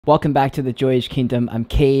Welcome back to the Joyous Kingdom. I'm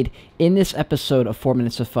Cade. In this episode of 4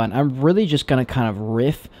 Minutes of Fun, I'm really just going to kind of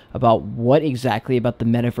riff about what exactly about the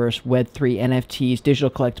metaverse, Web3, NFTs, digital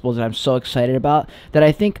collectibles that I'm so excited about that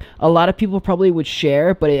I think a lot of people probably would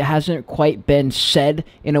share, but it hasn't quite been said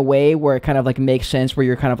in a way where it kind of like makes sense, where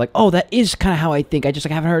you're kind of like, oh, that is kind of how I think. I just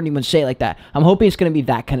like haven't heard anyone say it like that. I'm hoping it's going to be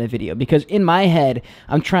that kind of video because in my head,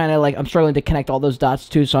 I'm struggling to connect all those dots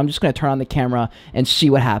too. So I'm just going to turn on the camera and see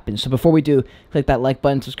what happens. So before we do, click that like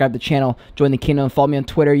button, subscribe to the channel, join the kingdom, follow me on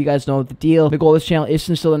Twitter. You guys know the deal. The goal of this channel is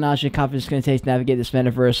to instill the knowledge and confidence it's going to take to navigate this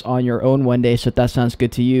metaverse on your own one day. So if that sounds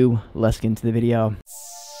good to you, let's get into the video.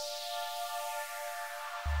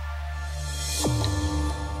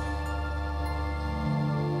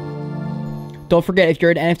 Don't forget, if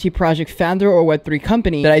you're an NFT project founder or Web3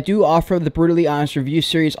 company, that I do offer the Brutally Honest Review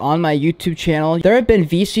series on my YouTube channel. There have been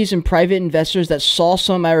VCs and private investors that saw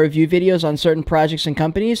some of my review videos on certain projects and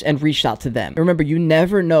companies and reached out to them. Remember, you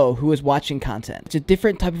never know who is watching content. It's a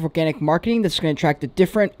different type of organic marketing that's going to attract a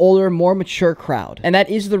different, older, more mature crowd. And that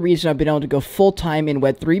is the reason I've been able to go full-time in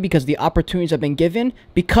Web3, because the opportunities I've been given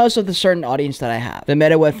because of the certain audience that I have. The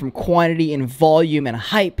meta went from quantity and volume and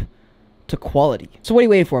hype to quality. So what are you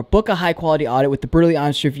waiting for? Book a high quality audit with the Brutally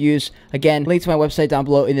Honest Reviews. Again, link to my website down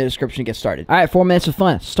below in the description to get started. All right, 4 minutes of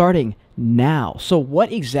fun starting now. So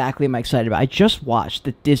what exactly am I excited about? I just watched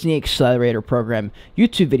the Disney Accelerator Program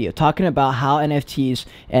YouTube video talking about how NFTs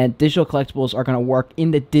and digital collectibles are going to work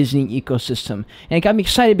in the Disney ecosystem. And it got me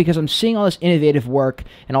excited because I'm seeing all this innovative work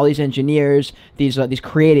and all these engineers, these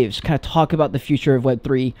creatives kind of talk about the future of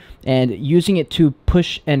Web3 and using it to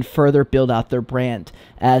push and further build out their brand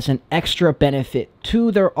as an extra benefit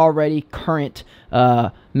to their already current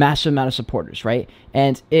massive amount of supporters, right?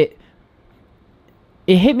 And it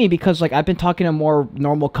hit me because like I've been talking to more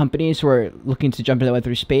normal companies who are looking to jump into the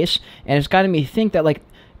Web3 space, and it's gotten me think that like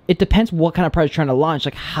it depends what kind of project you're trying to launch,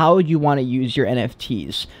 like how you want to use your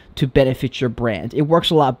NFTs to benefit your brand. It works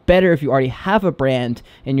a lot better if you already have a brand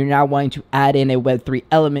and you're now wanting to add in a Web3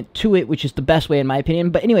 element to it, which is the best way in my opinion.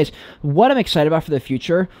 But anyways, what I'm excited about for the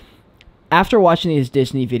future, after watching these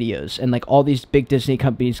Disney videos and like all these big Disney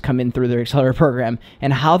companies come in through their Accelerator program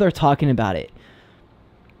and how they're talking about it,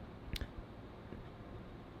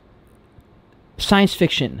 science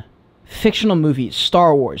fiction, fictional movies,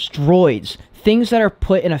 Star Wars, droids, things that are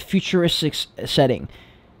put in a futuristic setting.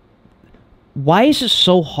 Why is it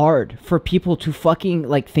so hard for people to fucking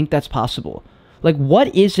like think that's possible? Like,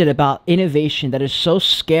 what is it about innovation that is so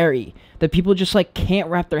scary that people just like can't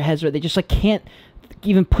wrap their heads around? They just like can't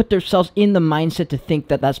even put themselves in the mindset to think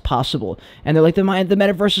that that's possible. And they're like, the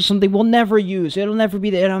metaverse is something we'll never use. It'll never be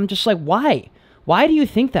there. And I'm just like, why? Why do you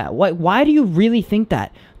think that? Why do you really think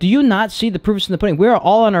that? Do you not see the proofs in the pudding? We're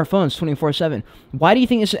all on our phones 24/7. Why do you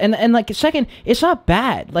think it's and like second, it's not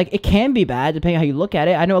bad. Like it can be bad depending on how you look at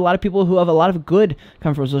it. I know a lot of people who have a lot of good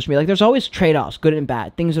come from social media. Like there's always trade-offs, good and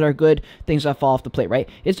bad. Things that are good, things that fall off the plate, right?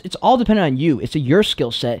 It's all dependent on you. It's your skill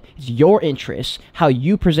set, it's your interests, how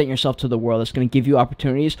you present yourself to the world that's going to give you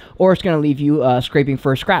opportunities, or it's going to leave you scraping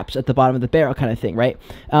for scraps at the bottom of the barrel kind of thing, right?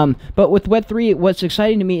 But with Web3, what's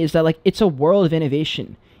exciting to me is that like it's a world of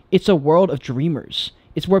innovation. It's a world of dreamers.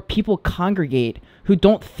 It's where people congregate who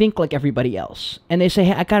don't think like everybody else. And they say,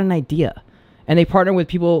 hey, I got an idea. And they partner with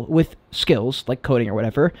people with skills like coding or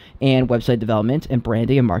whatever, and website development and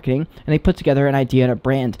branding and marketing. And they put together an idea and a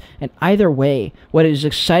brand. And either way, what is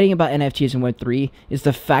exciting about NFTs and Web3 is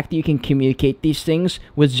the fact that you can communicate these things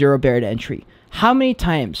with zero barrier to entry. How many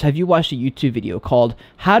times have you watched a YouTube video called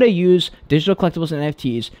How to Use Digital Collectibles and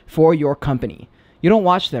NFTs for Your Company? You don't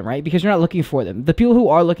watch them, right? Because you're not looking for them. The people who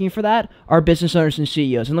are looking for that are business owners and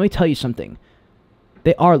CEOs. And let me tell you something.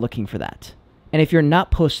 They are looking for that. And if you're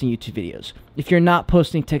not posting YouTube videos, if you're not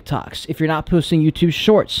posting TikToks, if you're not posting YouTube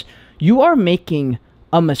shorts, you are making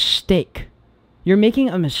a mistake. You're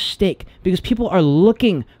making a mistake because people are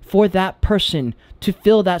looking for that person to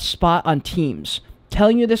fill that spot on Teams.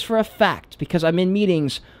 Telling you this for a fact because I'm in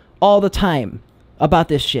meetings all the time about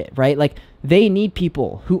this shit, right? Like, they need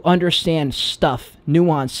people who understand stuff,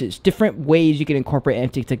 nuances, different ways you can incorporate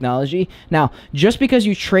NFT technology. Now, just because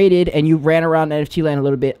you traded and you ran around NFT land a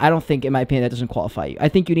little bit, I don't think, in my opinion, that doesn't qualify you. I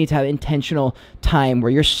think you need to have intentional time where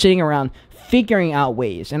you're sitting around figuring out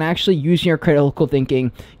ways and actually using your critical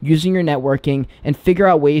thinking, using your networking, and figure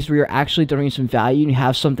out ways where you're actually delivering some value and you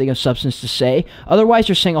have something of substance to say. Otherwise,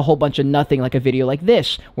 you're saying a whole bunch of nothing, like a video like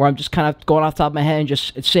this, where I'm just kind of going off the top of my head and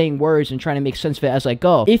just saying words and trying to make sense of it as I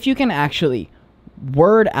go. If you can actually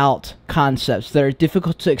word out concepts that are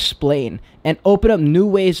difficult to explain and open up new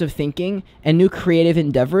ways of thinking and new creative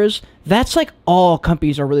endeavors, that's like all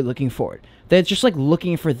companies are really looking for. They're just like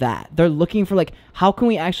looking for that. They're looking for like, how can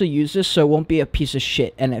we actually use this so it won't be a piece of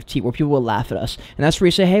shit NFT where people will laugh at us? And that's where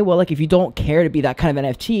you say, hey, well, like if you don't care to be that kind of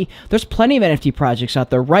NFT, there's plenty of NFT projects out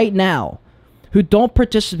there right now who don't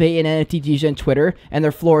participate in NFTs on Twitter, and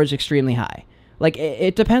their floor is extremely high. Like,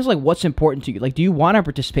 it depends, like, what's important to you. Like, do you want to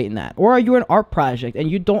participate in that? Or are you an art project and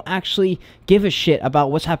you don't actually give a shit about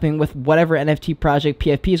what's happening with whatever NFT project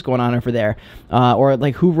PFP is going on over there? Or,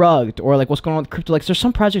 like, who rugged? Or, like, what's going on with crypto? Like, there's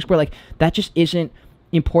some projects where, like, that just isn't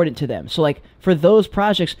important to them. So, like, for those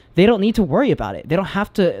projects, they don't need to worry about it. They don't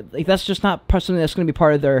have to, like, that's just not something that's going to be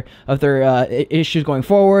part of their issues going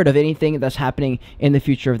forward, of anything that's happening in the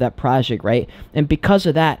future of that project, right? And because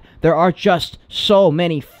of that, there are just so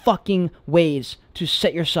many fucking ways to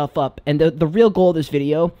set yourself up. And the real goal of this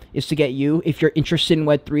video is to get you, if you're interested in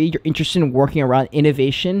Web3, you're interested in working around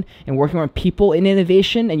innovation and working around people in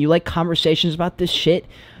innovation, and you like conversations about this shit,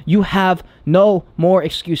 you have no more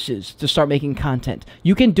excuses to start making content.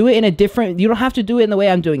 You can do it in a different, you don't have to do it in the way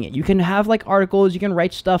I'm doing it. You can have like articles, you can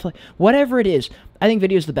write stuff, like whatever it is. I think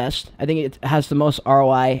video is the best. I think it has the most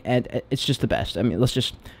ROI, and it's just the best. I mean,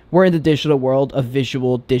 we're in the digital world of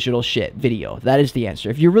visual, digital shit. Video. That is the answer.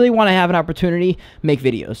 If you really want to have an opportunity, make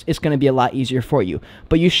videos. It's going to be a lot easier for you.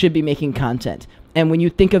 But you should be making content. And when you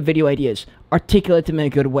think of video ideas, articulate them in a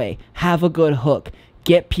good way. Have a good hook.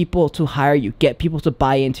 Get people to hire you. Get people to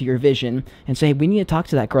buy into your vision and say, we need to talk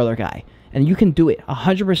to that girl or guy. And you can do it.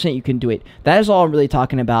 100% you can do it. That is all I'm really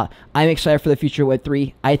talking about. I'm excited for the future of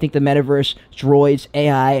Web3. I think the metaverse, droids,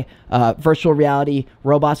 AI, virtual reality,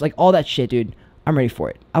 robots, like all that shit, dude. I'm ready for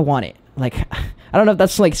it. I want it. Like, I don't know if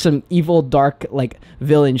that's like some evil, dark, like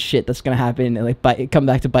villain shit that's gonna happen and like come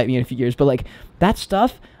back to bite me in a few years. But like that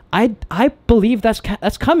stuff, I believe that's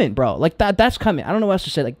coming, bro. Like that's coming. I don't know what else to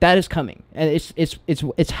say. Like that is coming, and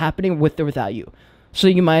it's happening with or without you. So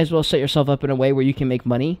you might as well set yourself up in a way where you can make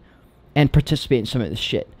money and participate in some of this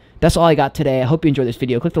shit. That's all I got today. I hope you enjoyed this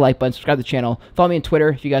video. Click the like button, subscribe to the channel, follow me on Twitter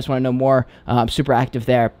if you guys want to know more. I'm super active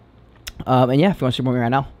there. And yeah, if you want to see more of me right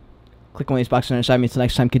now, click on these boxes on the side of me. Until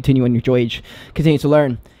next time, continue on your voyage, continue to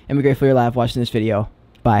learn, and be grateful you're alive watching this video.